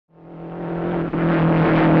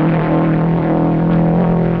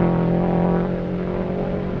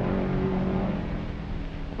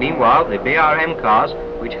Meanwhile, the BRM cars,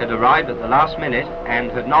 which had arrived at the last minute and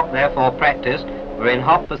had not therefore practiced, were in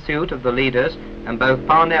hot pursuit of the leaders, and both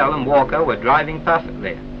Parnell and Walker were driving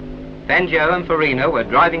perfectly. Fangio and Farina were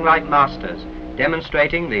driving like masters,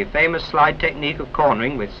 demonstrating the famous slide technique of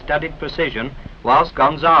cornering with studied precision, whilst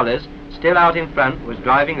González, still out in front, was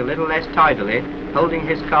driving a little less tidily, holding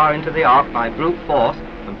his car into the arc by brute force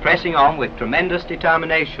and pressing on with tremendous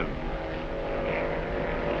determination.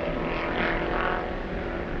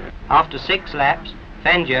 After 6 laps,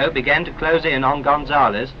 Fangio began to close in on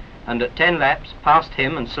González, and at 10 laps passed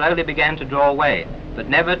him and slowly began to draw away, but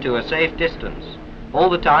never to a safe distance. All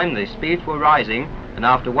the time the speeds were rising, and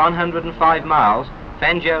after 105 miles,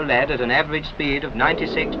 Fangio led at an average speed of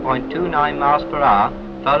 96.29 miles per hour,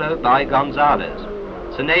 followed by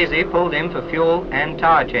González. Senesi pulled in for fuel and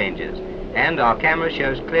tyre changes, and our camera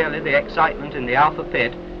shows clearly the excitement in the Alfa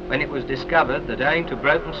pit when it was discovered that owing to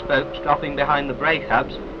broken spokes dropping behind the brake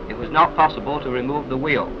hubs, it was not possible to remove the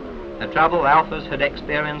wheel, a trouble Alfas had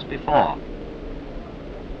experienced before.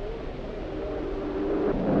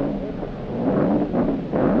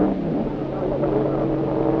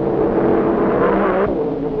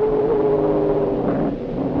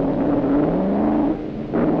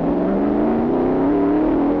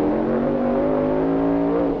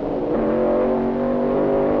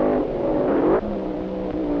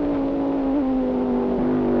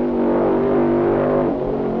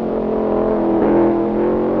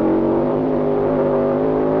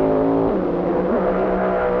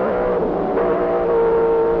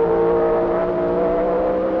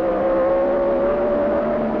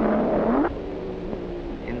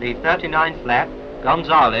 The 39th lap,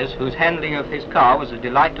 González, whose handling of his car was a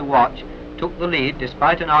delight to watch, took the lead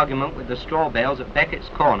despite an argument with the straw bales at Beckett's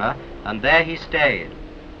corner, and there he stayed.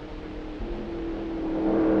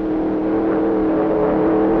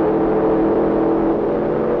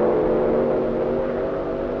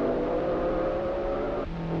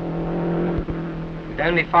 With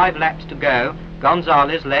only 5 laps to go,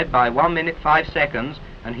 González led by 1 minute 5 seconds,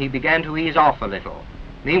 and he began to ease off a little.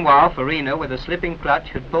 Meanwhile, Farina, with a slipping clutch,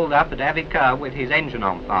 had pulled up at Avicar with his engine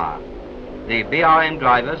on fire. The BRM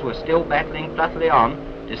drivers were still battling fluttily on,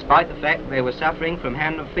 despite the fact they were suffering from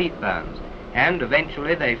hand and feet burns, and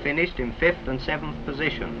eventually they finished in 5th and 7th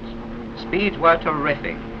positions. Speeds were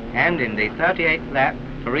terrific, and in the 38th lap,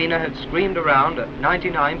 Farina had screamed around at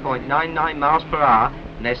 99.99 miles per hour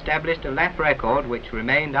and established a lap record which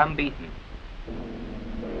remained unbeaten.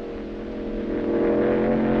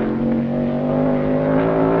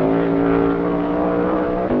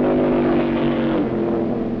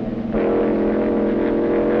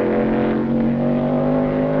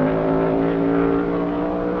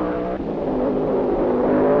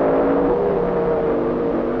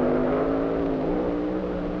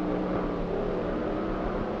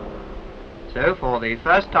 So, for the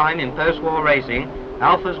first time in post-war racing,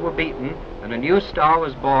 Alfas were beaten and a new star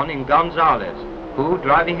was born in González, who,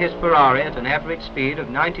 driving his Ferrari at an average speed of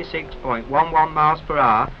 96.11 miles per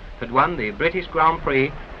hour, had won the British Grand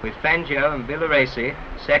Prix with Fangio and Villaresi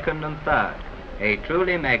second and third. A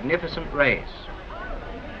truly magnificent race.